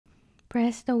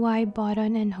Press the Y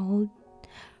button and hold.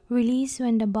 Release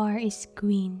when the bar is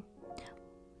green.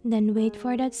 Then wait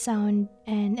for that sound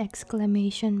and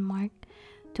exclamation mark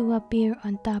to appear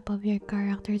on top of your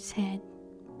character's head.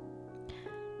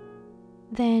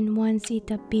 Then once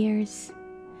it appears,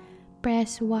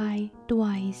 press Y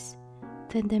twice,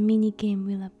 then the minigame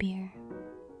will appear.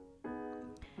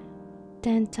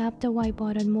 Then tap the Y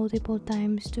button multiple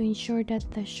times to ensure that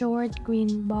the short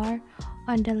green bar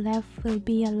on the left will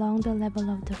be along the level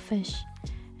of the fish,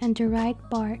 and the right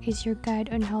bar is your guide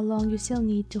on how long you still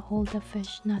need to hold the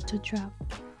fish not to drop.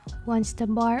 Once the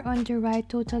bar on the right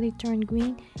totally turns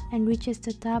green and reaches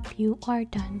the top, you are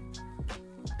done.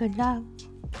 Good luck!